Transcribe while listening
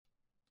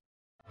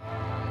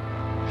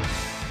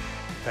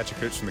Patrick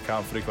Cooch from the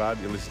Carlton Footy Club.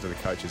 You listen to the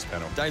Coaches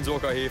Panel. Dane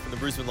Zorko here from the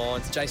Brisbane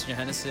Lions. Jason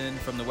Johannisen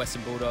from the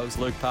Western Bulldogs.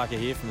 Luke Parker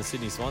here from the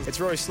Sydney Swans. It's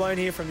Rory Sloane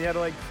here from the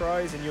Adelaide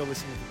Crows, and you're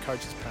listening to the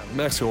Coaches Panel.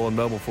 Max Gorn,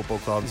 Melbourne Football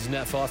Club. This is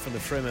Nat Fyfe from the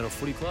Fremantle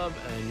Footy Club,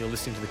 and you're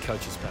listening to the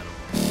Coaches Panel.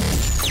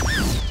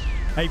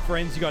 Hey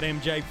friends, you got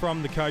MJ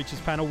from the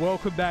Coaches Panel.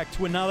 Welcome back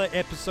to another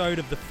episode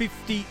of the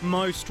 50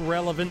 Most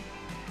Relevant.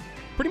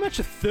 Pretty much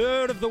a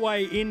third of the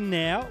way in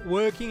now,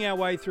 working our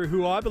way through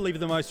who I believe are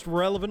the most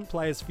relevant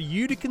players for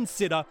you to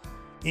consider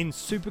in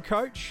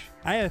Supercoach,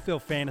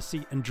 AFL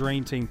Fantasy and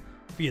Dream Team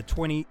for your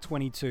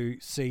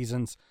 2022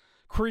 seasons.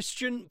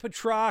 Christian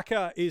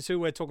Petrarca is who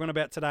we're talking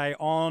about today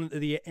on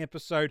the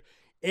episode.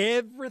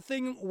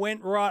 Everything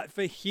went right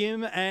for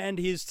him and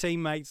his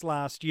teammates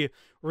last year,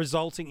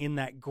 resulting in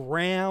that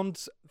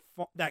groundbreaking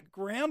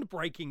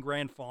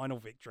grand final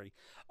victory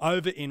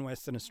over in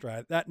Western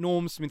Australia. That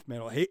Norm Smith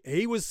medal.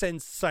 He was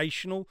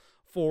sensational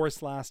for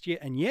us last year,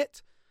 and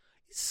yet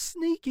he's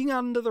sneaking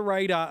under the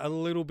radar a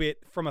little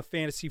bit from a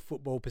fantasy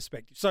football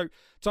perspective. So,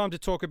 time to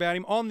talk about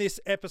him. On this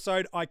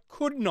episode, I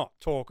could not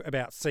talk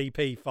about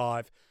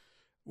CP5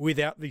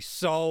 without the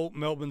sole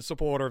Melbourne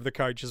supporter of the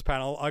Coaches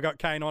Panel. I got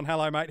Kane on.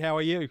 Hello, mate. How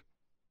are you?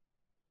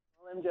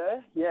 Well,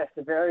 MJ, yes,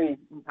 a very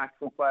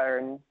impactful player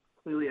and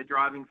clearly a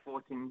driving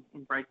force in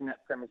breaking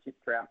that premiership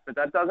drought. But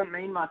that doesn't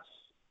mean much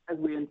as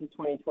we enter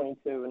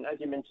 2022. And as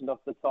you mentioned off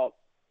the top,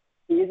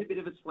 he is a bit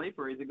of a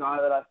sleeper. He's a guy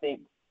that I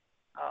think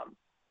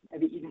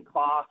maybe isn't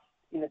classed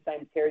in the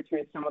same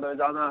territory as some of those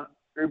other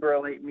uber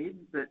elite mids,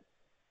 but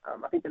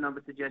I think the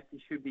numbers suggest he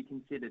should be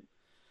considered.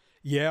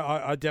 Yeah,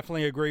 I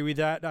definitely agree with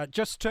that.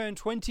 Just turned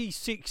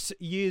 26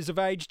 years of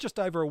age, just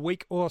over a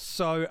week or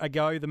so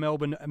ago, the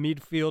Melbourne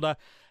midfielder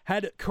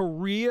had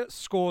career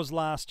scores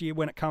last year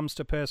when it comes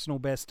to personal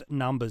best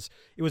numbers.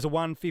 It was a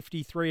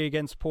 153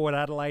 against Port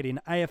Adelaide in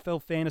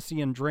AFL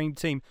Fantasy and Dream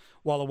Team,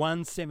 while a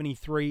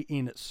 173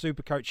 in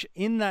Supercoach.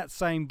 In that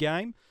same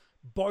game,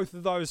 both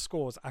of those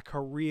scores are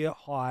career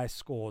high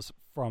scores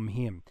from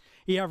him.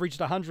 He averaged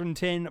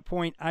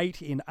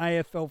 110.8 in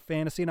AFL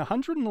Fantasy and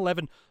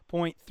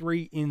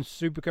 111.3 in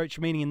Supercoach,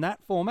 meaning in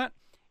that format,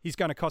 he's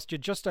going to cost you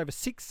just over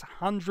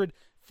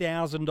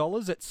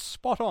 $600,000. It's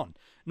spot on.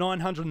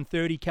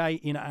 $930K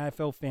in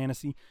AFL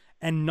Fantasy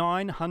and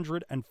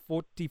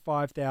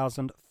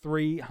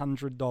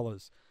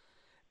 $945,300.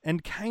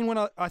 And Kane, when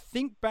I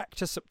think back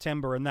to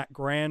September and that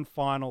grand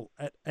final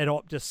at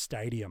Optus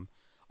Stadium,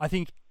 I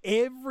think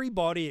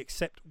everybody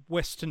except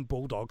Western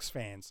Bulldogs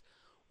fans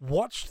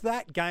watched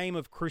that game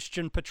of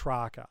Christian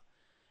Petrarca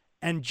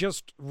and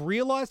just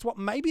realised what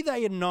maybe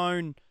they had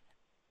known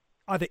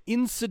either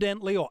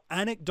incidentally or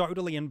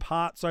anecdotally in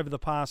parts over the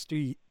past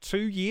 2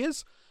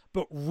 years,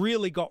 but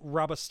really got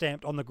rubber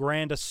stamped on the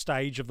grandest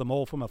stage of them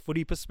all from a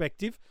footy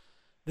perspective,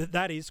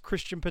 that is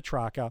Christian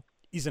Petrarca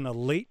is an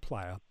elite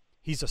player.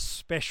 He's a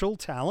special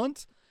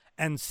talent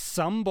and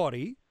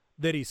somebody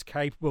that is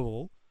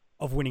capable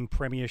of winning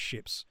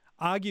premierships,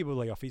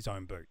 arguably off his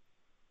own boot.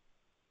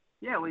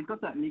 Yeah, well, he's got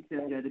that mix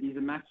there that he's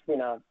a match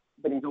winner,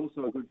 but he's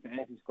also a good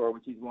fantasy scorer,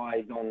 which is why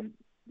he's on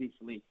this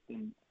list.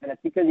 And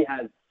it's because he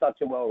has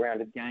such a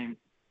well-rounded game.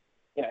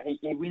 You know,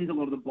 he wins a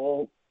lot of the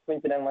ball.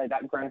 Coincidentally,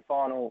 that grand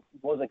final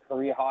was a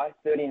career high,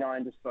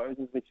 39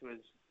 disposals, which was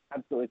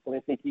absolutely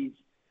prolific. He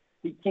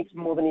kicks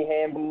more than he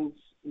handballs.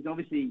 He's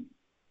obviously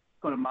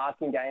got a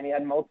marking game. He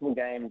had multiple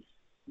games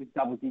with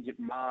double-digit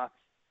marks,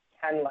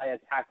 can lay a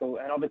tackle,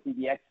 and obviously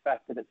the X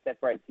factor that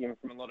separates him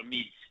from a lot of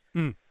mids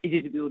is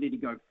his ability to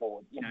go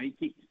forward. You know, he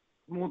kicked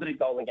more than a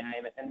goal a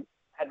game and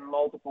had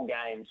multiple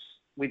games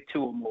with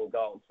 2 or more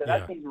goals. So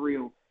that's his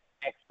real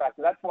X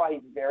factor. That's why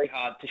he's very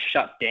hard to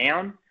shut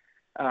down.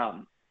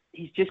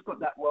 He's just got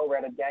that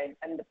well-rounded game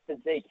and the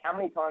physique. How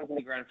many times in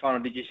the grand final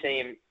did you see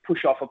him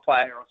push off a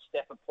player or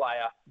step a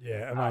player?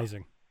 Yeah,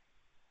 amazing.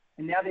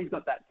 And now that he's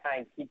got that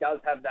tank, he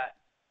does have that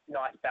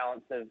nice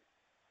balance of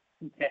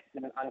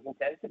contested and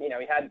uncontested. You know,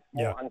 he had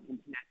more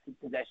uncontested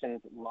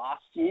possessions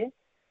last year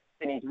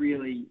than he's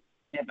really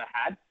ever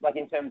had. Like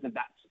in terms of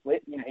that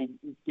split, you know,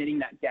 he's getting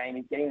that game,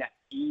 he's getting that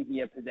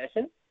easier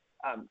possession,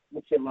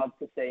 which you love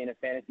to see in a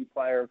fantasy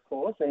player, of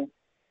course. And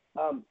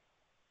I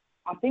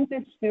think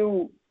there's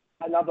still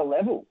another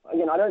level.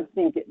 Again, I don't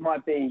think he can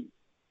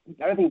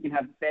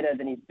have better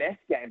than his best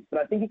games, but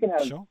I think he can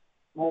have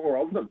more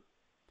of them.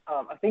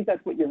 I think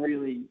that's what you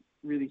really,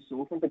 really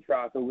saw from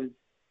Petrarca was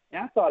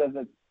outside of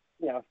a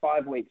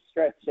 5-week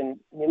stretch, and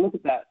you look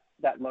at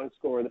that low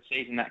score of the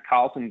season, that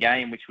Carlton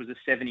game, which was a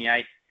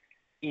 78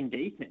 in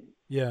D10.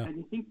 Yeah. And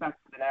you think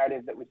back to the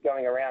narrative that was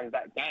going around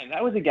that game,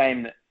 that was a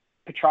game that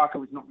Petrarca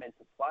was not meant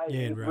to play.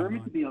 Yeah, it was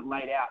rumoured to be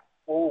laid out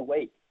all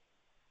week.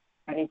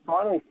 And he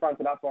finally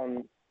fronted up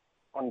on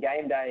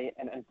game day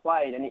and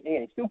played, and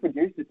he still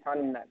produced a ton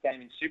in that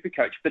game in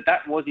Supercoach, but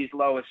that was his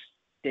lowest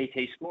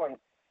DT score.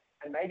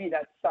 And maybe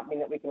that's something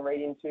that we can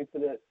read into for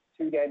the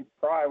 2 games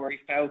prior where he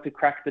failed to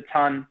crack the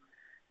ton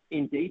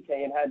in DT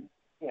and had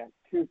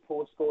 2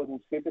 poor scores in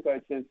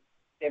Supercoach of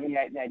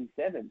 78 and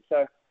 87.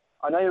 So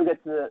I know you'll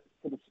get to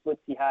the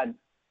splits he had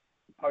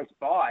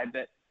post-bye,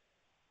 but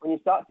when you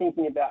start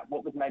thinking about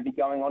what was maybe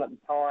going on at the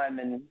time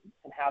and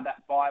how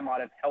that bye might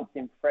have helped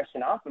him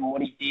freshen up and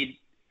what he did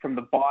from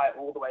the bye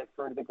all the way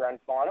through to the grand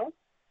final,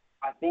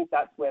 I think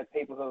that's where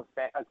people who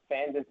are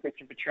fans of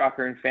Christian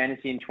Petrarca in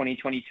fantasy in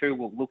 2022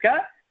 will look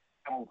at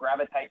and will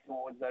gravitate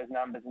towards those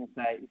numbers and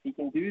say, if he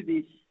can do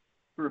this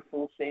for a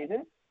full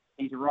season,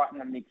 he's right in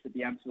the mix at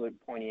the absolute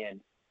pointy end.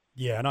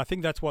 Yeah, and I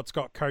think that's what's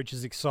got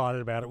coaches excited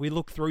about it. We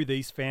look through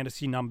these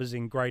fantasy numbers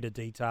in greater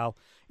detail.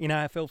 In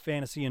AFL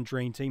Fantasy and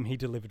Dream Team, he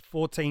delivered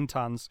 14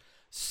 tons,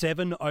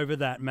 7 over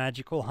that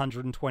magical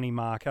 120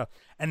 marker,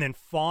 and then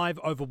 5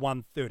 over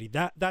 130.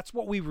 That's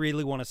what we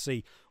really want to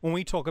see when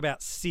we talk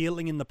about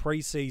ceiling in the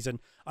preseason.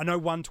 I know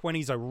 120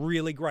 is a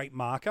really great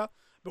marker,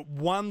 but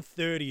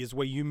 130 is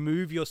where you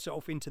move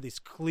yourself into this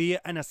clear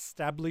and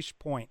established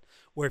point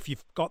where if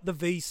you've got the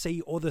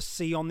VC or the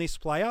C on this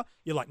player,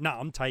 you're like, no,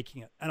 I'm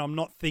taking it. And I'm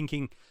not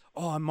thinking,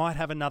 oh, I might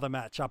have another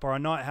matchup or I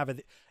might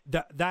have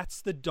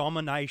that's the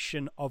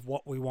domination of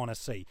what we want to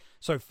see.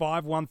 So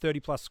 5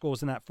 130-plus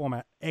scores in that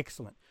format,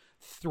 excellent.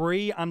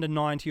 3 under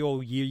 90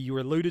 all year. You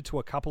alluded to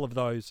a couple of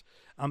those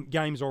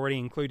games already,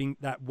 including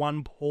that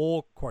one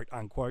poor,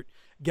 quote-unquote,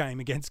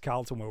 game against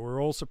Carlton where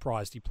we're all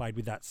surprised he played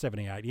with that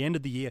 78. He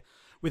ended the year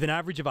with an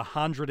average of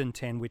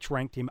 110, which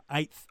ranked him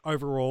 8th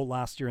overall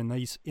last year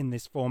in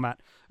this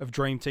format of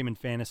Dream Team and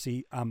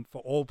Fantasy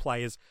for all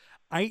players.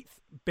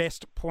 8th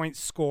best point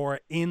scorer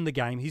in the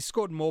game. He's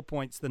scored more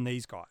points than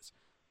these guys.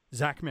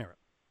 Zach Merritt,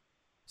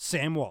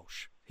 Sam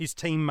Walsh, his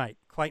teammate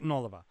Clayton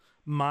Oliver,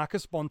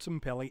 Marcus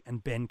Bontempelli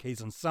and Ben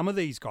Keys. And some of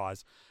these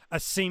guys are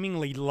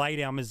seemingly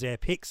lay-down misère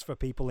picks for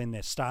people in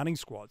their starting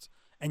squads,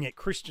 and yet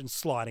Christian's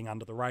sliding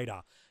under the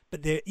radar.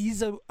 But there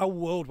is a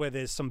world where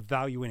there's some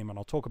value in him, and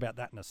I'll talk about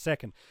that in a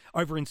second.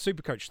 Over in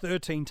Supercoach,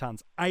 13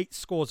 tons, 8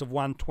 scores of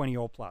 120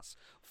 or plus,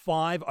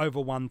 5 over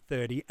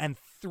 130, and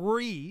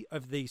 3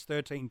 of these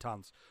 13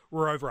 tons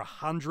were over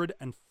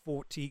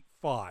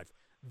 145.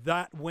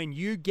 That when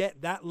you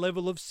get that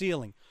level of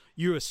ceiling,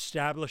 you're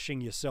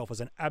establishing yourself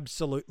as an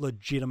absolute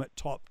legitimate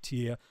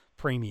top-tier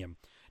premium.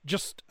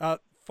 Just 5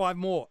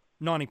 more,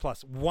 90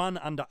 plus, 1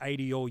 under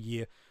 80 all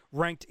year,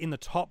 ranked in the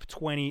top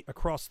 20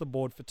 across the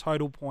board for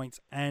total points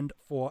and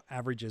for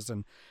averages.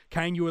 And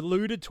Kane, you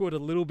alluded to it a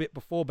little bit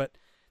before, but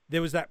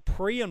there was that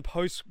pre and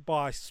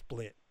post-buy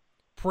split.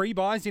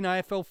 Pre-buys in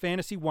AFL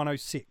Fantasy,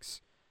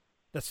 106.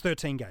 That's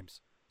 13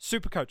 games.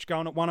 Supercoach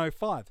going at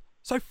 105.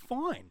 So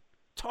fine.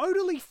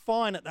 Totally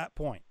fine at that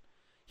point.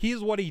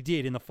 Here's what he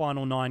did in the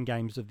final 9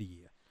 games of the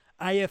year.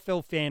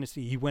 AFL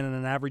Fantasy, he went at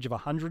an average of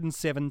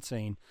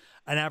 117,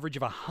 an average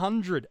of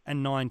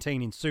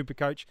 119 in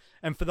Supercoach.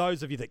 And for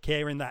those of you that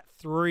care, in that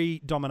 3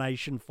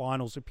 domination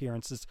finals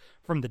appearances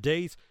from the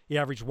Ds, he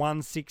averaged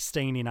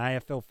 116 in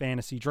AFL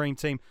Fantasy Dream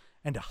Team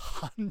and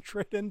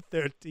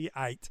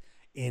 138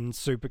 in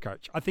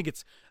Supercoach. I think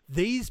it's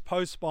these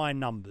post-buy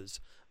numbers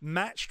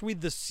matched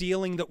with the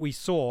ceiling that we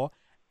saw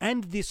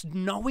and this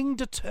knowing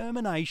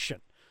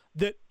determination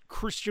that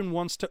Christian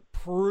wants to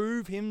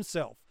prove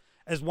himself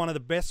as one of the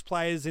best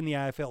players in the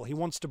AFL. He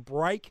wants to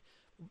break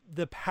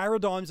the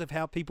paradigms of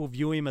how people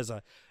view him as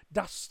a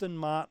Dustin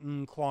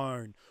Martin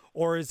clone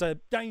or as a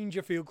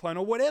Dangerfield clone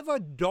or whatever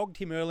dogged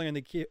him earlier in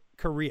the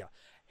career.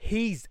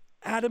 He's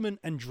adamant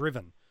and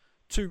driven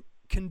to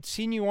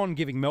continue on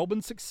giving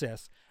Melbourne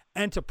success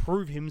and to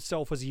prove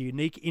himself as a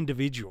unique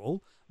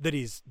individual that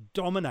is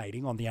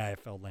dominating on the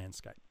AFL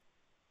landscape.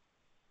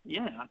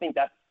 Yeah, I think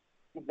that's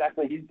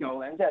exactly his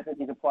goal. And I think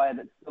he's a player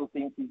that still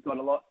thinks he's got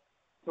a lot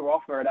to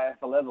offer at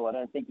AFL level. I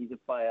don't think he's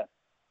a player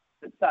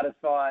that's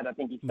satisfied. I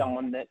think he's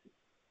someone that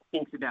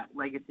thinks about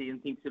legacy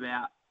and thinks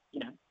about,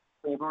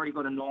 when you've already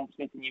got a Norm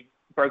Smith and you've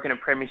broken a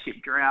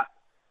premiership drought,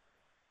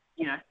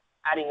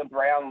 adding a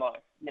Brownlow,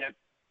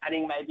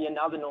 adding maybe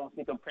another Norm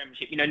Smith or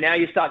premiership. Now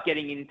you start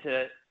getting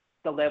into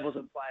the levels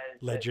of players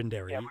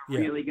legendary. that, we're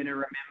really going to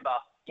remember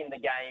in the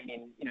game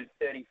in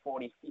 30,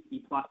 40,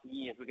 50 plus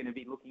years. We're going to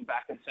be looking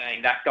back and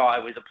saying that guy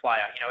was a player,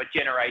 a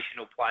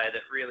generational player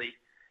that really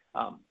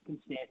can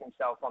stand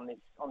himself on this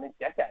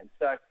decade.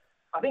 So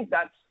I think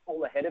that's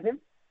all ahead of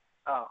him.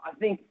 I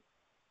think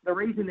the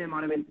reason there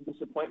might have been some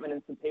disappointment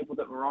and some people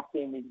that were off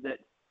him is that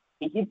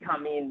he did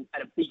come in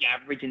at a big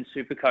average in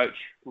Supercoach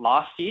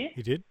last year.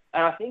 He did.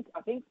 And I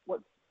think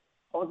what's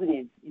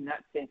positive in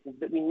that sense is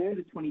that we knew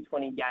the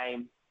 2020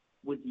 game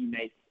was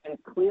unique, and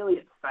clearly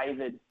it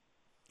favoured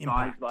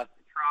guys like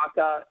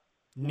Petrarca,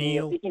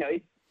 Neil.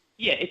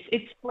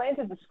 It's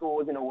planted the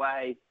scores in a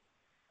way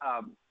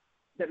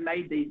that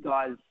made these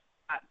guys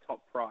at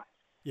top price.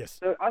 Yes.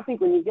 So I think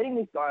when you're getting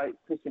this guy,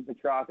 Christian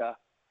Petrarca,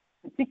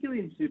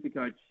 particularly in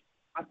Supercoach,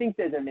 I think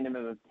there's a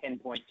minimum of 10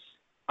 points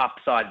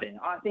upside there.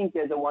 I think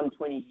there's a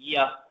 120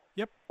 year.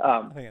 Yep.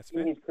 I think that's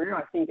fair. In his career.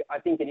 I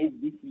think it is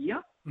this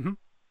year. Mm-hmm.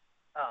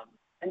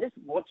 And just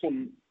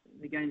watching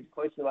the games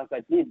closely like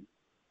I did,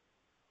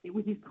 it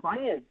was his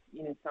players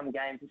in some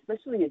games,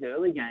 especially his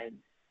early games,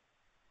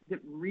 that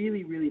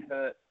really, really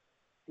hurt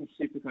his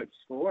Supercoach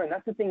score. And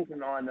that's the thing for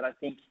mine that I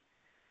think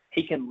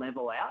he can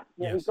level out.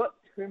 He's got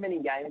too many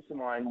games for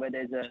mine where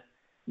there's a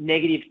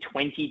negative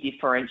 20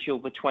 differential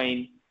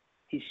between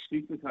his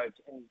super coach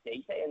and his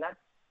DT, and that's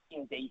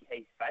in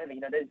DT's favour. You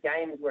know, there's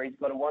games where he's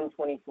got a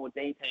 124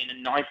 DT and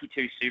a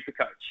 92 super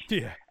coach.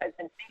 Yeah. And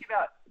think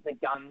about the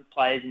gun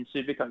players in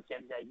super coach,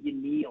 your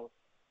Neils.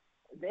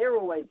 They're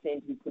always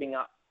seem to be putting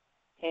up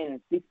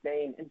 10,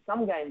 15, and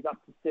some games up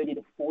to 30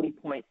 to 40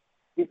 point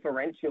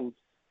differentials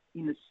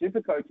in the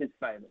super coach's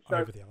favour. So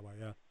Over the other way,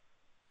 yeah.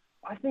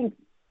 I think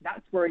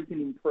that's where he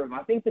can improve.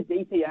 I think the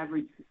DT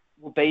average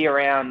will be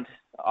around,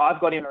 I've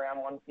got him around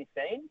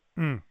 115.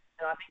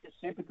 And I think the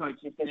super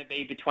coach is going to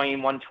be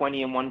between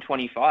 120 and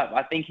 125.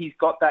 I think he's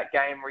got that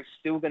game where he's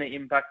still going to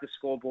impact the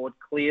scoreboard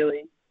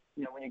clearly.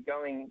 You know, when you're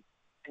going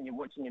and you're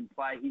watching him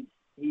play,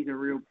 he's a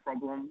real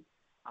problem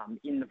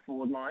in the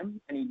forward line,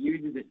 and he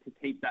uses it to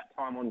keep that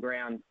time on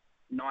ground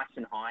nice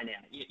and high now.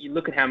 You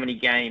look at how many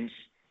games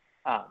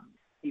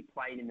he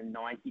played in the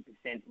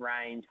 90%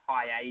 range,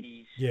 high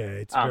 80s. Yeah,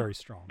 it's very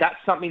strong. That's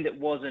something that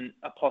wasn't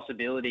a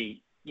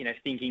possibility, you know,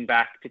 thinking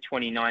back to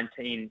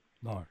 2019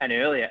 and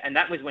earlier. And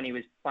that was when he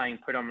was playing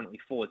predominantly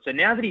forward. So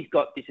now that he's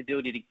got this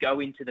ability to go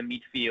into the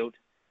midfield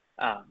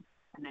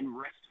and then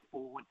rest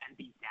forward and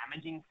be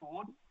damaging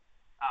forward,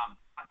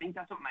 I think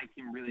that's what makes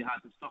him really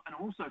hard to stop. And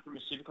also from a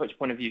super coach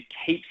point of view,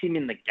 keeps him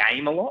in the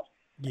game a lot.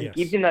 Yes. It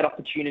gives him that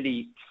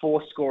opportunity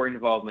for score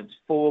involvements,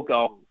 for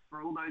goals,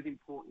 for all those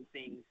important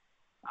things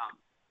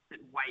that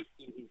weight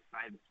in his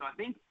favour. So I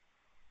think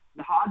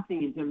the hard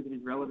thing in terms of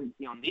his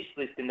relevancy on this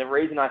list, and the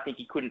reason I think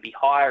he couldn't be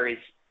higher, is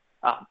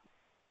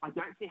I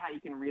don't see how you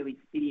can really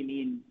fit him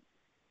in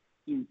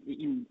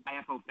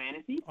AFL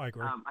fantasy. I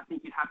agree. I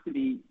think you'd have to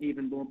be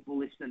even more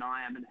bullish than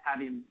I am and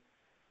have him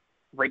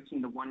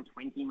reaching the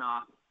 120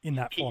 mark in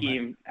that pick format.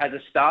 him as a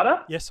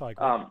starter. Yes, I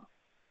agree.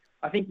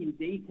 I think in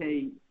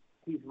DT,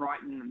 he's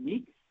right in the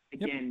mix.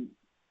 Again,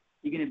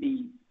 you're going to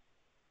be...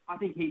 I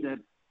think he's a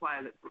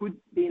player that could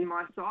be in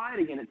my side.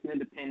 Again, it's going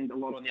to depend a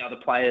lot on the other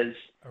players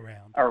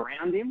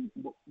around him,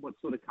 what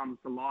sort of comes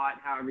to light,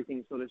 how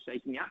everything's sort of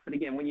shaking out. But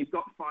again, when you've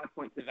got 5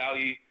 points of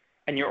value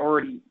and you're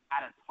already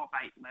at a top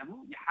 8 level,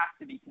 you have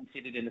to be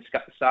considered in the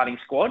starting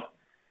squad,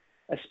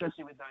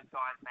 especially with those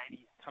guys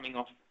maybe coming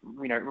off,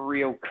 you know,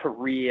 real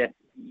career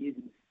years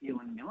in Steele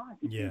and Miller. I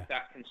think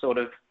that can sort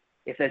of,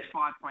 if there's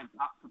 5 points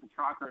up for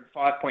Petrarca and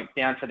 5 points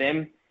down for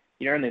them,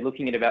 you're only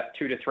looking at about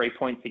 2 to 3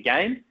 points a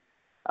game.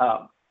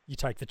 You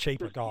take the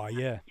cheaper guy,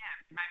 yeah. Yeah,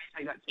 maybe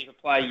take that cheaper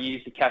player,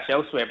 use the cash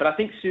elsewhere. But I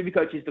think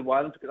Supercoach is the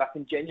one because I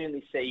can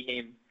genuinely see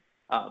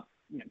him,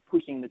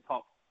 pushing the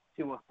top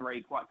 2 or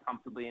 3 quite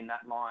comfortably in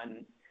that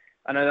line.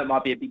 I know that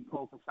might be a big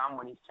call for some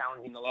when he's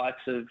challenging the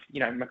likes of,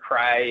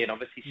 McRae and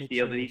obviously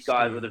Steele. These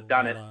guys would have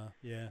done it.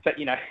 Yeah. But,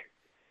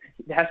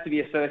 it has to be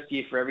a first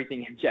year for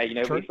everything, Jay.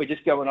 If we're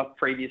just going off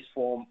previous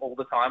form all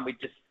the time,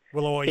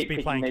 we'll always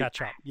be playing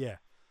catch up. Yeah.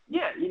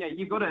 Yeah,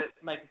 you've got to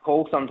make a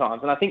call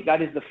sometimes. And I think that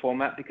is the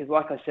format because,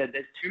 like I said,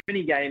 there's too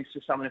many games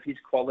for someone of his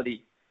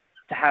quality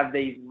to have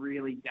these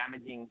really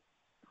damaging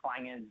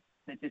clangers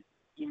that just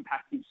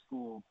impact his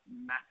score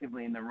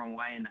massively in the wrong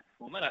way in that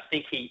format. I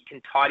think he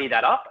can tidy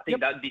that up. I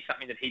think that would be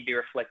something that he'd be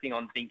reflecting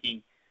on,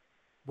 thinking,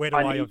 where do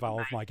I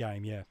evolve my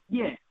game? Yeah.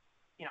 Yeah.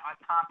 I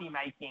can't be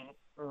making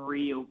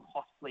real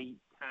costly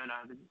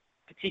turnovers,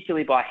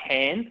 particularly by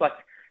hand. Like,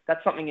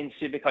 that's something in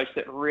Supercoach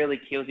that really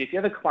kills you. If you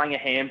have a clanger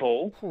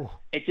handball,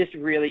 it just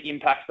really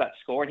impacts that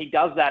score. And he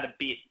does that a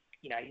bit.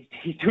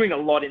 He's doing a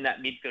lot in that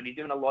midfield. He's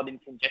doing a lot in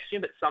congestion,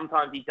 but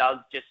sometimes he does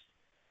just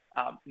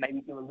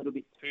maybe do a little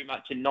bit too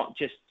much and not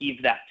just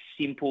give that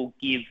simple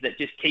give that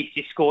just keeps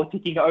your score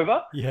ticking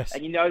over. Yes.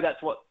 And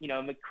that's what,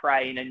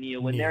 McRae and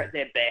O'Neill, when they're at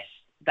their best,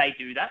 they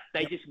do that.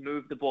 They just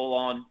move the ball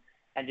on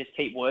and just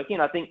keep working.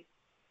 I think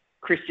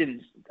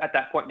Christian's at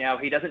that point now,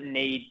 he doesn't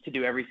need to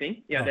do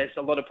everything. There's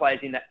a lot of players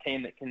in that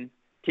team that can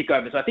tick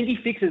over. So I think he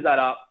fixes that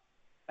up,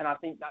 and I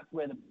think that's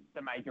where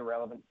the major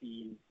relevancy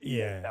is.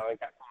 Yeah. So is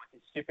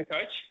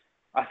Supercoach.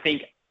 I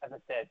think, as I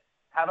said,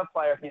 have a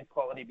player of his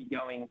quality be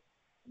going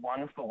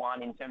 1 for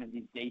 1 in terms of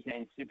his DT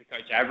and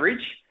Supercoach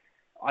average.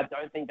 I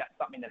don't think that's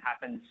something that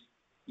happens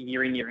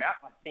year in, year out.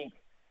 I think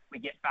we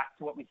get back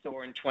to what we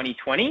saw in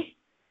 2020,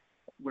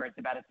 where it's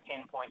about a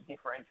 10-point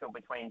differential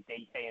between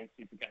DT and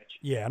Supercoach.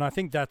 Yeah, and I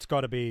think that's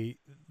got to be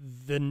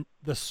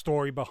the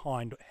story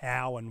behind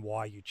how and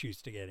why you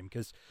choose to get him,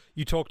 because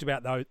you talked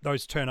about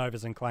those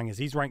turnovers and clangers.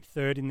 He's ranked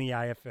 3rd in the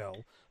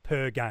AFL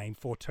per game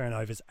for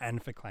turnovers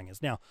and for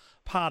clangers. Now,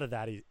 part of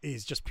that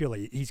is just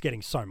purely he's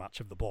getting so much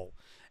of the ball,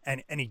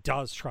 and he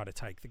does try to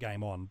take the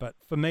game on. But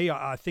for me,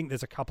 I think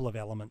there's a couple of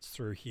elements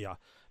through here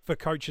for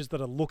coaches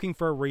that are looking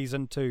for a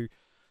reason to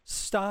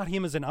start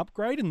him as an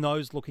upgrade and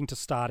those looking to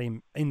start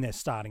him in their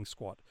starting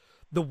squad.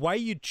 The way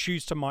you'd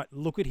choose to might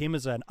look at him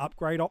as an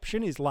upgrade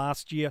option is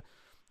last year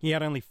he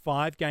had only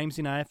 5 games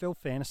in AFL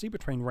Fantasy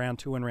between round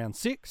 2 and round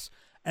 6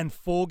 and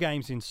 4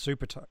 games in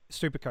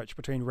Supercoach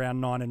between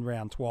round 9 and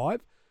round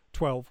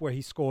 12 where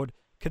he scored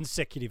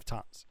consecutive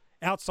tons.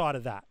 Outside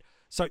of that,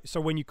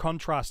 so when you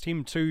contrast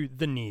him to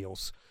the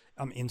Neils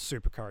in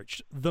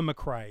Supercoach, the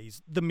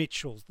McRaes, the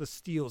Mitchells, the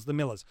Steeles, the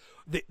Millers,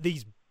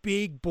 these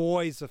big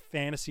boys of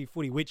fantasy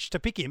footy, which to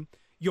pick him,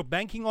 you're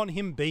banking on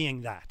him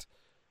being that.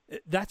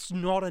 That's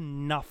not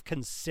enough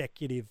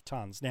consecutive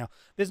tons. Now,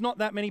 there's not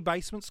that many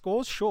basement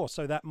scores, sure,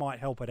 so that might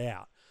help it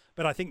out.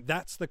 But I think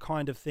that's the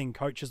kind of thing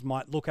coaches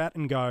might look at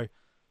and go,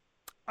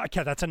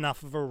 okay, that's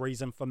enough of a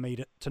reason for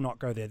me to not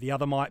go there. The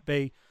other might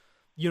be,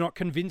 you're not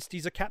convinced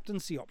he's a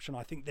captaincy option.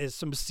 I think there's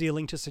some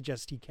ceiling to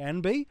suggest he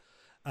can be,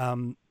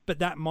 but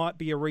that might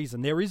be a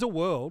reason. There is a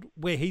world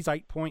where he's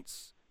 8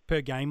 points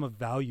per game of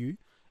value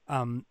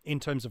in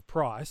terms of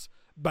price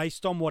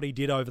based on what he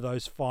did over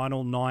those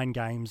final 9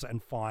 games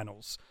and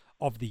finals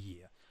of the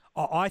year.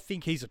 I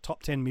think he's a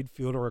top 10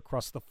 midfielder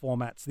across the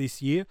formats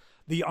this year.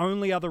 The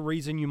only other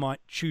reason you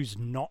might choose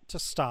not to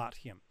start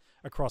him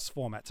across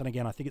formats, and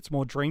again, I think it's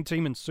more Dream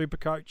Team and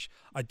Supercoach.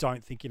 I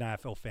don't think in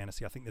AFL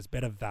Fantasy. I think there's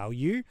better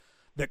value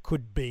that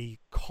could be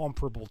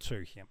comparable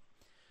to him.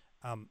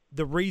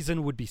 The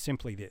reason would be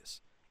simply this,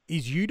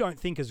 is you don't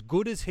think as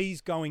good as he's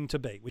going to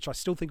be, which I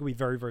still think will be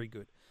very, very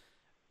good,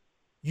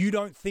 you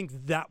don't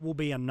think that will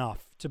be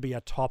enough to be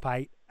a top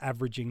 8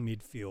 averaging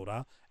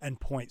midfielder and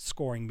point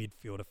scoring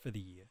midfielder for the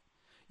year.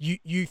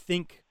 You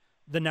think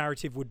the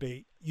narrative would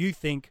be, you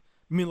think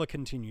Miller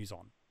continues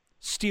on,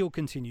 Steele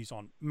continues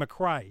on,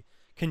 McRae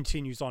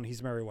continues on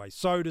his merry way,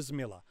 so does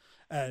Miller.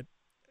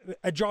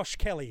 Josh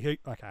Kelly, who,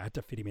 okay, I had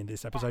to fit him in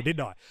this episode,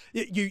 didn't I?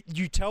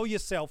 You tell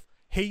yourself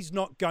he's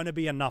not going to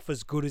be enough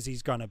as good as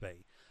he's going to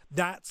be.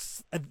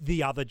 That's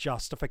the other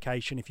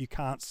justification. If you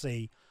can't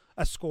see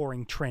a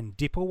scoring trend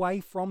dip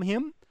away from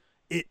him,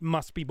 it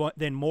must be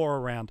then more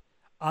around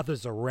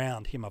others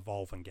around him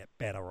evolve and get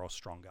better or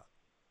stronger.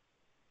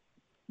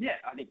 Yeah,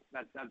 I think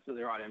that's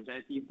absolutely right, MJ.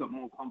 If you've got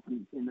more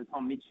confidence in the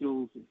Tom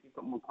Mitchells, if you've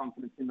got more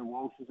confidence in the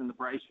Walshes and the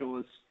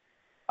Brayshaws,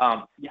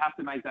 you have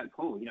to make that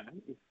call. You know,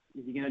 if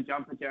you're going to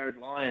jump at Jared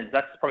Lyons,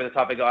 that's probably the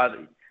type of guy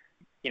that,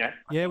 you know.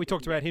 Yeah, we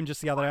talked about him just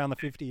the other day on the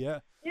 50. Yeah.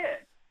 Yeah,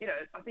 you know,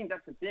 I think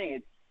that's the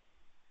thing.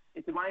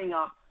 It's weighing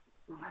up.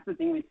 That's the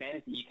thing with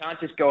fantasy. You can't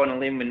just go on a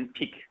limb and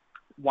pick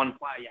one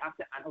player. You have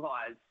to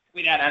analyse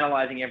without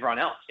analysing everyone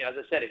else. You know, as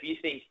I said, if you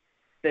think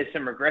there's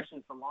some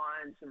regression for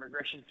Lyons, some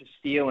regression for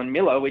Steele and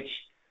Miller, which,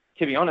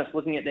 to be honest,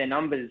 looking at their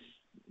numbers,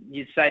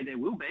 you'd say there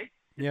will be.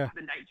 Yeah.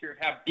 The nature of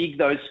how big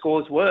those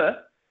scores were.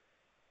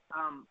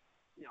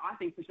 You know, I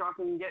think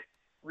Petrarca can get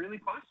really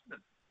close to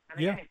them. And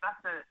again,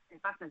 if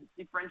that's a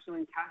differential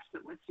in cash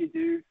that lets you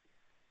do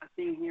a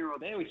thing here or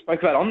there, we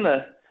spoke about on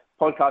the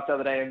podcast the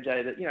other day,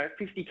 MJ, that, you know,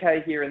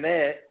 50K here and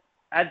there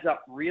adds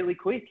up really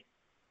quick.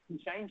 Can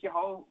change your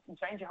whole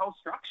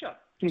structure.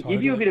 Can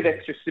give you a bit of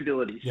extra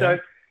stability. Yeah.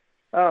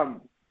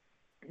 So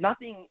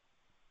nothing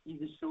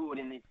is assured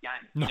in this game.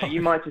 No. You know,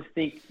 you might just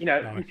think, you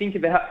know, you think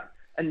about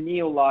a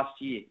Neil last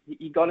year.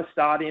 You got to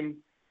start him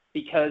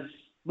because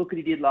look what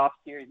he did last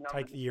year. His numbers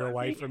Take the year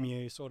away from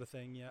you, sort of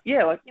thing. Yeah.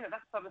 Yeah, like, you know,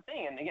 that's the type of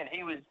thing. And again,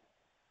 he was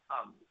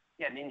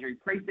he had an injury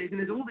preseason.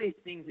 There's all these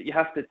things that you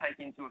have to take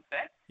into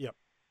effect. Yep.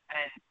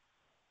 And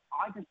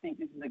I just think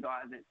this is a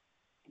guy that,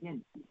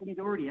 again, he's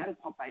already at a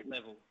top 8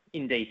 level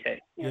in DT.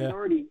 You know, he's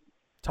already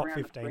top around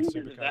 15 the fringes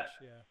of Supercoach. that.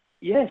 Yeah.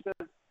 Yeah,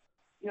 so,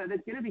 you know,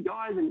 there's going to be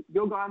guys, and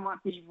your guy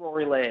might be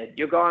Rory Laird,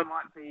 your guy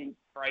might be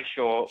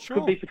Brayshaw, Sure.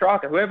 could be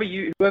Petrarca, whoever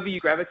you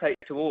gravitate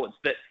towards.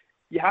 But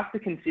you have to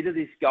consider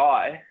this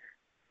guy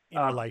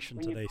in relation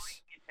when to you're this.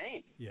 building your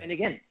team. Yeah. And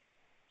again,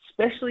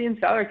 especially in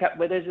salary cap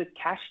where there's a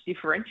cash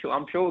differential.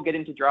 I'm sure we'll get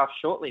into draft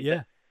shortly. Yeah.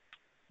 But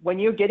when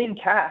you're getting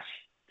cash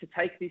to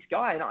take this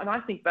guy, and I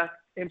think back,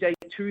 MJ,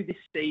 to this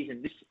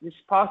season, this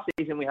past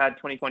season we had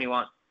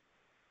 2021,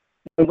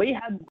 when we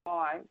had the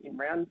guy in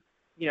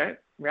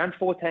round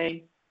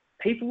 14,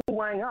 people were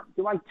weighing up.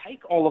 Do I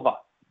take Oliver?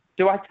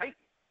 Do I take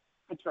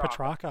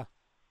Petrarca?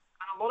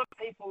 And a lot of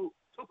people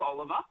took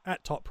Oliver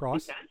At top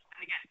price. And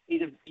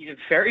again, he's a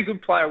very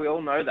good player. We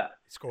all know that.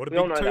 He scored a We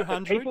all big know that,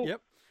 but 200. people-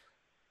 Yep.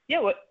 Yeah,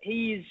 well,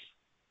 he's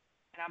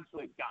an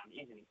absolute gun,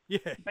 isn't he?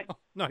 Yeah. But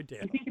No you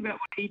doubt. think about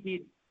what he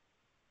did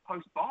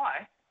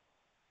post-buy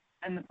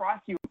and the price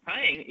you were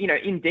paying, you know,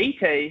 in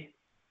DT,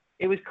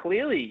 it was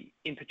clearly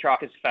in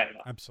Petrarca's favour.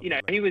 Absolutely.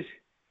 You know,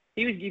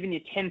 he was giving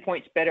you 10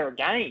 points better a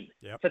game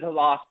Yep. for the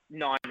last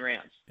 9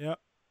 rounds. Yep.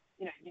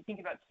 You know, you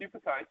think about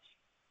Supercoach,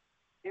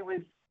 it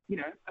was, you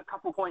know, a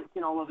couple points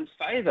in Oliver's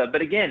favour.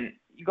 But again,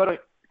 you got to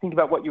think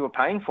about what you were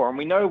paying for. And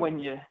we know when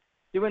you're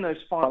doing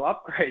those final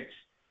upgrades,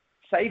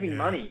 saving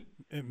money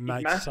It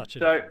makes massive. such a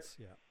So, difference.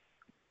 Yeah.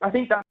 I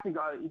think that's the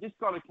guy you just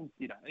got to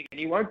consider. Again,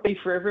 he won't be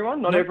for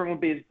everyone. Not Nope. everyone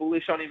will be as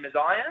bullish on him as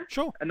I am.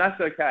 Sure. And that's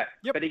okay.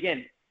 Yep. But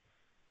again,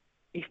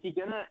 if you're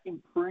going to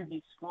improve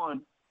your squad,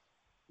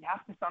 you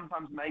have to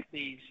sometimes make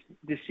these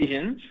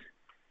decisions.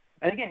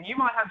 And again, you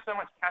might have so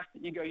much cash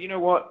that you go, you know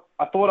what,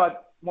 I thought I'd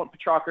want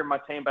Petrarca in my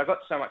team, but I've got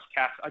so much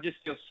cash, I just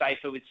feel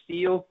safer with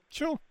Steele.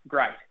 Sure.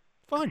 Great.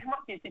 Fine. There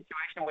might be a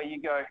situation where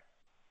you go,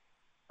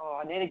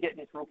 I need to get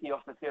this rookie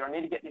off the field. I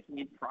need to get this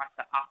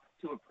mid-pricer up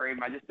to a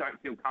premium. I just don't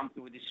feel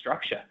comfortable with this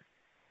structure.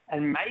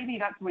 And maybe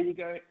that's where you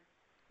go,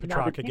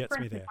 Petrarca gets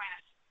me there.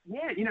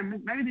 You know,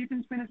 maybe the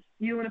difference between a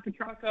Steele and a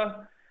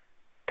Petrarca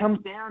comes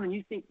down and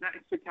you think that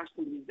extra cash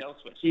can be used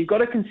elsewhere. So you've got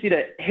to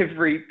consider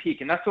every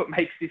pick, and that's what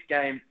makes this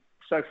game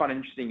so fun and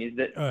interesting is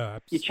that Oh,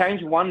 you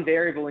change one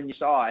variable in your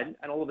side,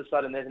 and all of a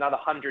sudden there's another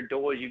 100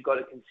 doors you've got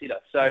to consider.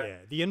 So yeah,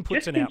 the inputs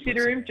just and outputs.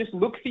 consider him. are- Just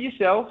look for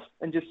yourself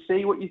and just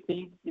see what you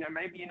think.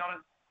 Maybe you're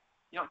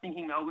not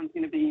thinking Melbourne's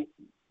going to be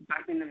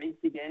back in the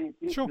mix again. It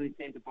didn't Sure. really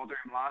seem to bother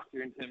him last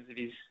year in terms of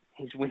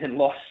his win and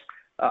loss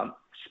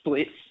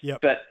splits. Yep.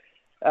 But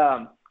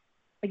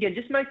again,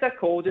 just make that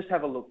call. Just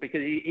have a look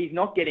because he's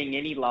not getting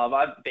any love.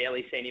 I've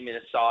barely seen him in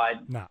a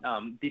side No.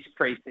 this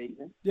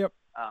pre-season. Yep.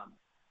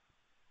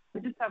 So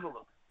just have a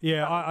look.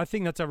 Yeah, I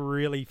think that's a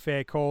really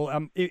fair call.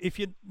 If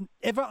you're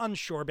ever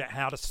unsure about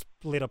how to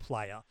split a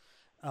player,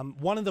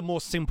 one of the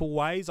more simple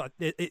ways,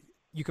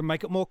 you can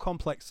make it more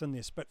complex than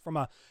this, but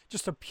from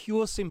just a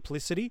pure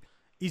simplicity,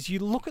 is you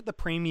look at the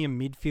premium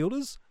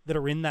midfielders that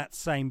are in that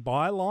same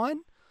byline,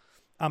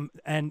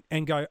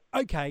 and go,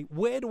 okay,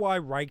 where do I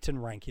rate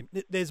and rank him?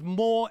 There's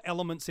more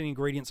elements and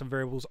ingredients and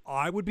variables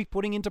I would be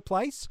putting into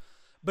place,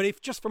 but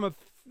if just from a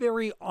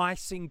very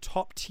icing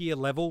top tier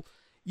level,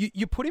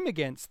 you put him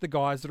against the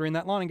guys that are in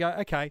that line and go,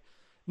 okay,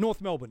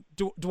 North Melbourne,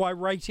 do I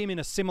rate him in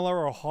a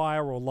similar or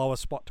higher or lower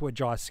spot to a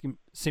Jai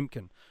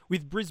Simpkin?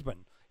 With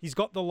Brisbane, he's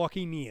got the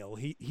Lockie Neal.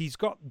 He's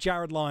got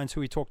Jared Lyons,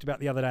 who we talked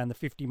about the other day in the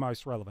 50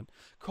 most relevant.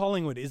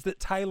 Collingwood, is that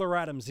Taylor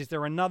Adams? Is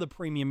there another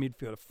premium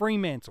midfielder?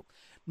 Fremantle,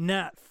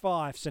 Nat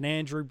Fyfe, St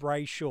Andrew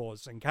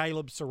Brayshaws, and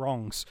Caleb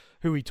Sarongs,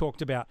 who we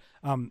talked about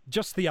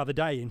just the other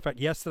day, in fact,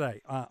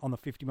 yesterday on the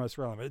 50 most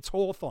relevant. It's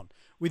Hawthorn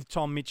with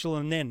Tom Mitchell,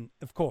 and then,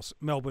 of course,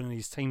 Melbourne and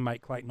his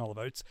teammate Clayton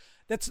Oliver.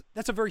 That's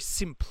a very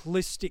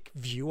simplistic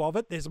view of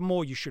it. There's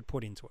more you should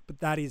put into it, but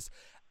that is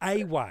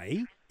a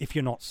way if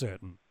you're not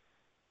certain.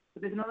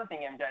 But there's another thing,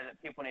 MJ,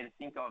 that people need to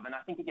think of, and I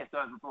think it gets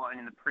overblown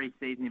in the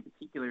pre-season in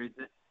particular, is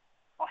that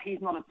he's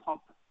not a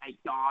top 8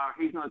 guy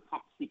or he's not a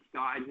top 6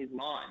 guy in his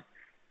mind.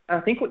 And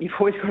I think what you've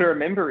always got to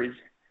remember is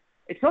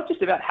it's not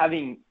just about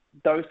having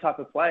those type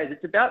of players.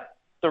 It's about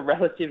the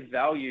relative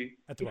value.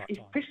 At the right If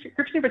time.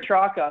 Christian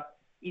Petrarca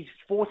is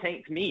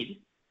 14th mid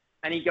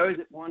and he goes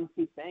at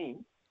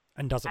 115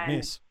 And doesn't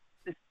miss.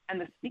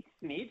 and the 6th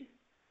mid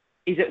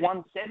is at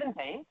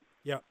 117,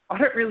 Yeah. I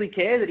don't really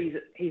care that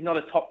he's not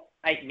a top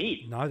 8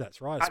 mid. No,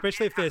 that's right.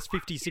 Especially if there's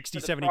 50, 60,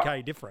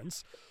 70K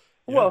difference.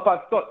 Yeah. Well, if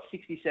I've got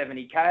 60,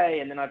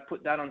 70K and then I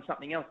put that on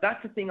something else,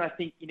 that's the thing I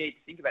think you need to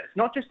think about. It's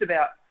not just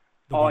about,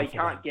 he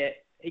can't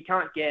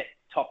get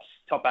top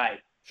 8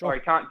 Sure. or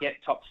he can't get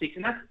top 6.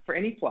 And that's for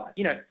any player.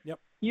 Yep.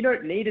 You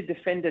don't need a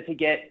defender to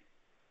get,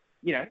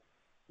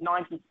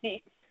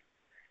 96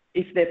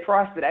 if they're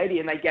priced at 80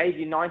 and they gave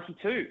you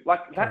 92.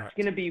 Like, that's Correct.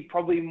 going to be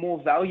probably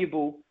more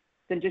valuable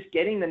than just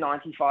getting the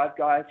 95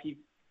 guy if you've,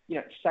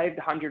 saved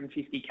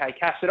 150K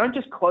cash. So don't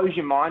just close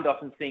your mind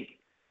off and think,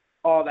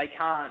 they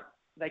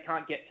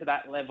can't get to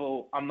that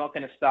level. I'm not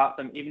going to start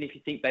them, even if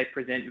you think they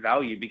present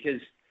value,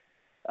 because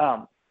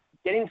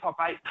getting top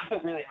 8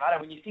 doesn't really matter.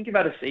 When you think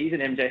about a season,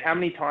 MJ, how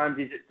many times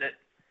is it that,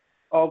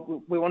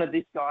 we wanted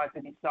this guy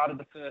because he started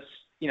the first,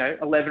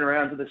 11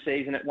 rounds of the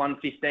season at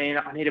 115.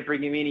 I need to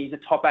bring him in. He's a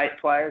top 8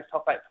 player,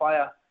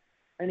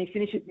 and he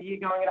finishes the year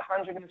going at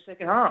 100 in the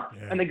second half.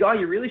 Yeah. And the guy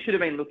you really should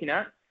have been looking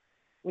at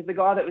was the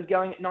guy that was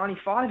going at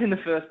 95 in the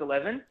first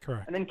 11.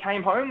 Correct. And then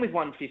came home with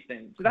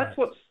 115. So that's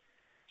what's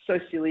so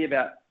silly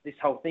about this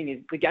whole thing, is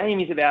the game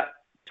is about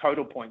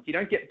total points. You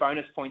don't get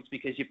bonus points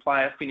because your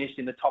player finished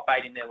in the top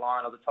 8 in their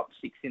line or the top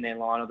 6 in their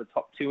line or the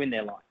top 2 in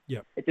their line.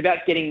 Yep. It's about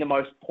getting the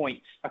most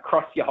points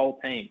across your whole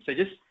team. So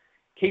just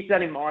keep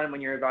that in mind when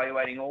you're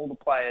evaluating all the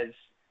players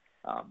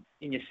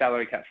in your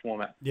salary cap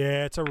format.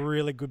 Yeah, it's a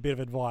really good bit of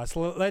advice.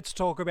 Let's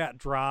talk about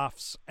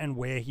drafts and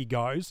where he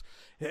goes.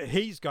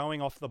 He's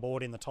going off the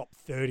board in the top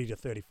 30 to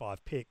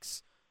 35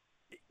 picks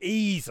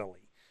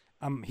easily.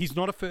 He's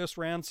not a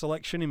first-round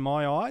selection in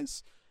my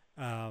eyes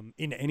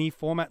in any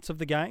formats of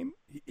the game.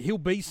 He'll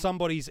be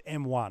somebody's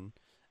M1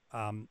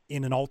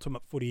 in an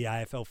Ultimate Footy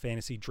AFL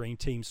Fantasy Dream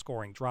Team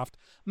scoring draft.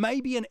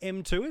 Maybe an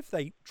M2 if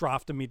they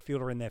draft a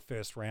midfielder in their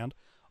first round.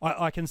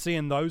 I can see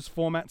in those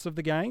formats of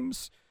the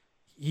games,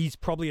 he's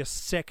probably a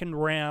second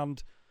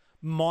round,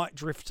 might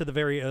drift to the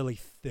very early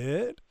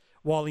third,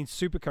 while in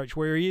Supercoach,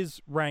 where he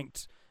is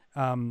ranked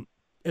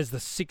as the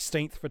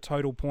 16th for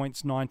total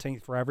points,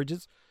 19th for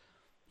averages,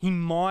 he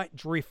might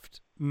drift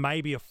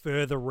maybe a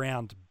further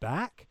round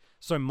back,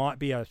 so might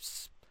be a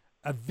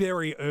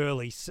very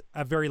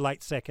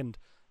late second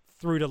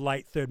through to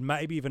late third,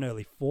 maybe even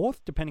early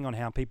fourth, depending on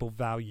how people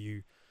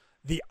value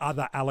the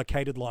other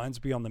allocated lines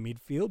beyond the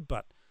midfield,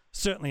 but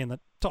certainly in the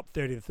top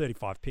 30 to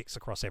 35 picks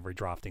across every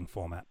drafting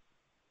format.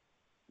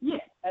 Yeah,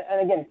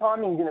 and again,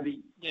 timing's going to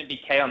be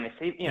key on this.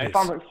 Yes. If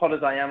I'm as hot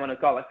as I am on a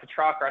guy like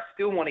Petrarca, I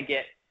still want to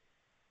get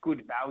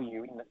good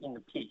value in the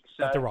pick.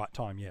 So At the right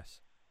time,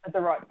 yes. At the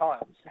right time.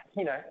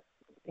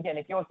 Again,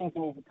 if you're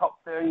thinking he's a top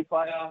 30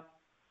 player,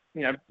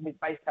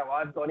 based how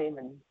I've got him,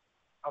 and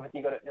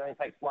obviously it only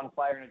takes one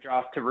player in a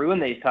draft to ruin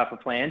these type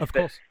of plans. Of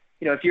course.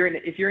 But if you're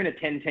in a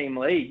 10-team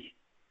league,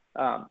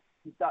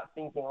 you start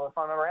thinking, well, if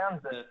I'm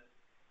around the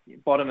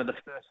bottom of the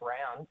first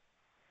round,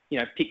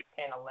 pick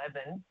 10,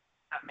 11,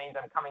 that means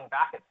I'm coming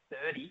back at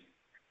 30.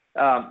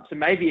 So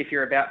maybe if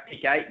you're about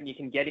pick 8 and you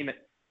can get him at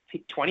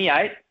pick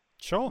 28,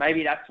 Sure.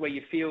 maybe that's where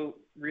you feel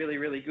really,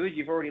 really good.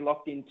 You've already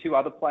locked in 2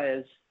 other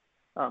players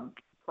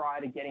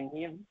prior to getting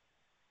him.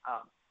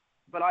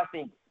 But I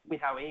think with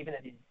how even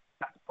it is,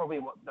 that's probably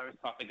what those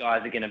type of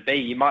guys are going to be.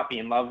 You might be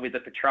in love with a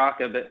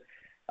Petrarca, but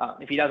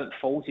if he doesn't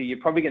fall to you,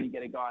 you're probably going to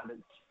get a guy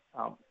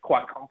that's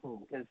quite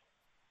comparable because,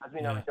 as we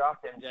know in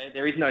draft, MJ,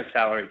 there is no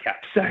salary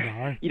cap. So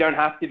you don't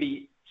have to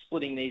be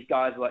splitting these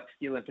guys like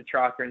Steele and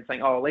Petrarca and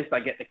saying, oh, at least I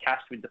get the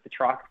cash with the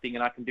Petrarca thing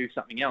and I can do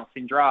something else.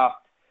 In draft,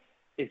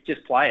 it's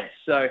just players.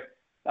 So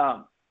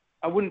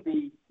I wouldn't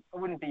be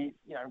going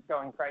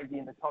crazy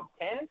in the top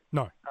 10.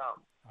 No,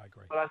 I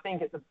agree. But I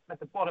think at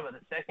the bottom of the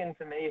second,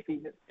 for me, if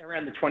he's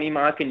around the 20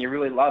 mark and you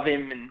really love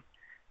him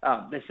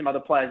and there's some other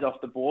players off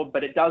the board,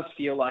 but it does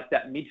feel like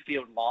that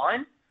midfield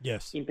line,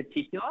 yes, in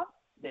particular,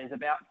 there's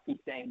about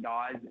 15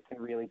 guys that can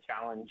really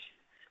challenge.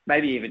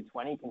 Maybe even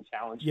 20 can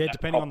challenge. Yeah,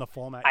 depending on the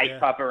format. 8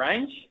 type of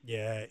range.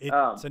 Yeah,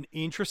 it's an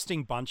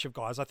interesting bunch of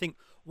guys. I think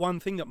one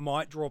thing that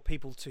might draw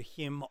people to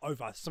him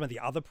over some of the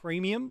other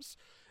premiums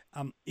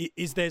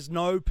is there's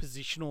no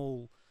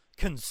positional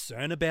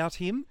concern about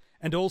him,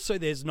 and also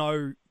there's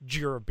no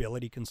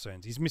durability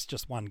concerns. He's missed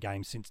just 1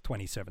 game since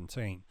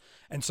 2017.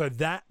 And so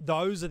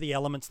those are the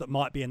elements that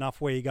might be enough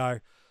where you go,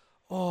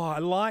 oh,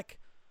 I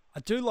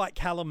do like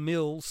Callum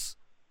Mills,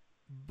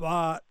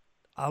 but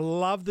I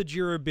love the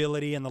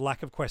durability and the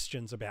lack of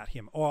questions about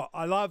him. Or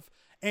I love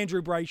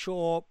Andrew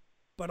Brayshaw,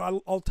 but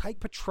I'll take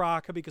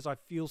Petrarca because I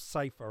feel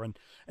safer.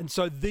 And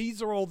so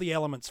these are all the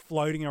elements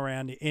floating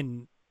around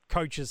in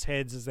coaches'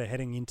 heads as they're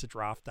heading into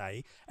draft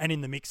day and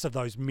in the mix of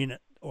those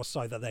minute or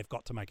so that they've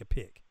got to make a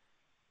pick.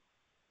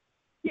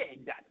 Yeah,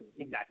 exactly.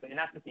 And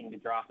that's the thing to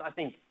draft. I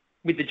think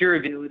with the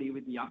durability,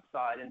 with the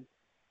upside, and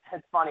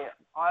it's funny,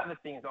 I have a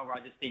thing as well where I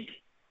just think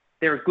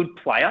they're a good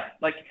player.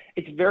 Like,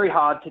 it's very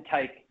hard to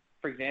take,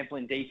 for example,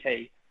 in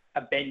DT,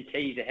 a Ben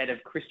Keys ahead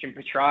of Christian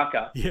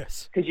Petrarca.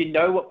 Yes. Because you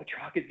know what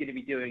Petrarca's going to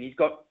be doing. He's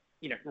got,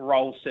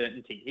 role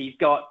certainty. He's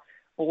got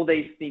all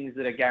these things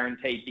that are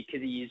guaranteed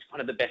because he is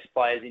one of the best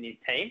players in his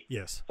team.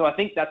 Yes. So I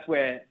think that's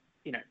where,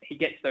 he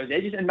gets those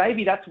edges. And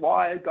maybe that's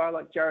why a guy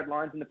like Jared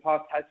Lyons in the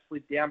past has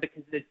slid down,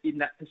 because there's been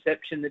that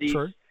perception that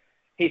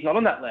he's not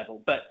on that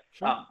level. But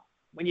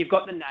when you've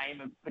got the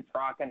name of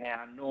Petrarca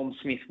now, Norm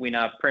Smith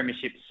winner,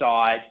 premiership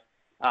side,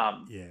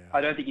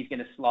 I don't think he's going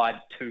to slide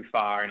too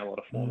far in a lot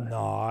of formats.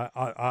 No,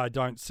 I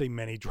don't see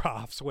many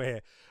drafts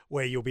where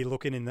you'll be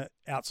looking in the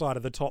outside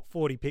of the top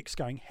 40 picks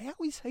going, how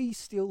is he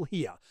still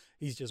here?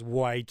 He's just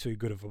way too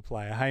good of a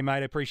player. Hey, mate, I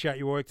appreciate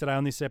your work today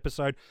on this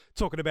episode.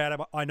 Talking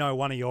about, I know,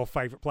 one of your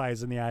favourite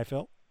players in the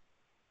AFL.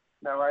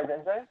 No worries,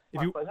 NJ.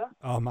 My pleasure.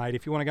 Oh, mate,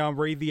 if you want to go and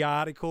read the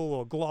article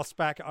or gloss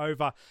back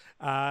over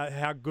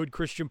how good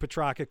Christian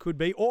Petrarca could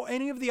be, or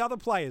any of the other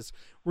players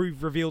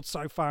we've revealed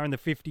so far in the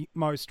 50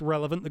 most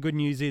relevant, the good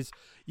news is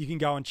you can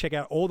go and check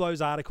out all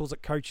those articles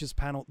at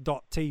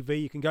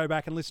coachespanel.tv. You can go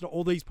back and listen to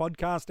all these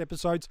podcast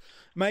episodes.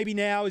 Maybe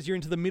now, as you're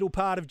into the middle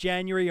part of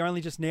January, you're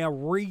only just now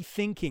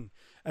rethinking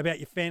about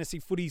your fantasy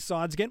footy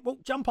sides again. Well,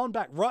 jump on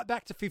back, right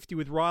back to 50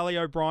 with Riley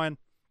O'Brien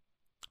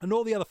and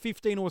all the other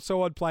 15 or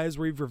so odd players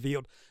we've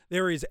revealed.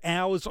 There is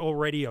hours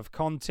already of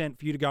content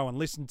for you to go and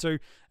listen to,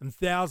 and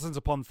thousands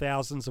upon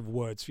thousands of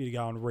words for you to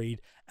go and read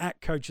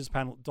at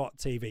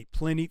coachespanel.tv.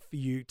 Plenty for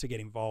you to get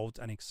involved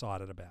and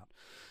excited about.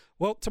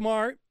 Well,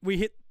 tomorrow we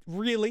hit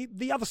really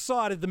the other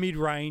side of the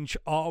mid-range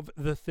of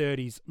the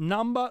 30s.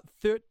 Number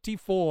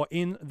 34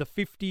 in the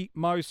 50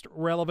 most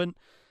relevant,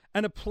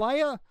 and a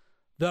player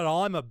that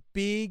I'm a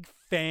big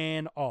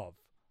fan of,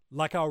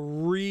 like a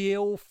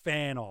real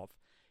fan of.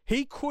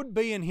 He could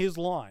be in his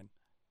line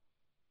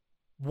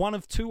one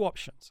of 2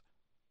 options.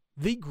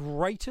 The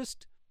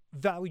greatest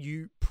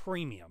value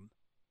premium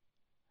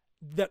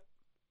that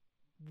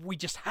we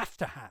just have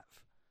to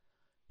have.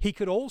 He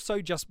could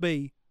also just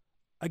be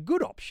a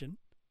good option,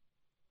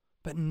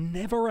 but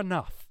never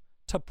enough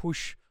to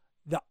push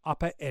the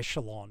upper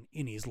echelon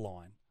in his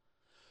line.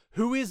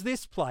 Who is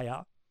this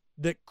player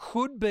that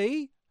could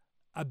be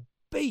a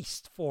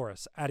beast for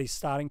us at his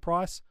starting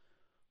price,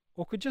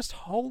 or could just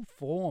hold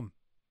form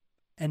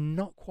and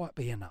not quite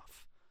be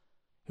enough?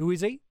 Who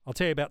is he? I'll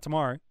tell you about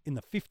tomorrow in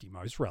the 50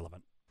 most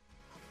relevant.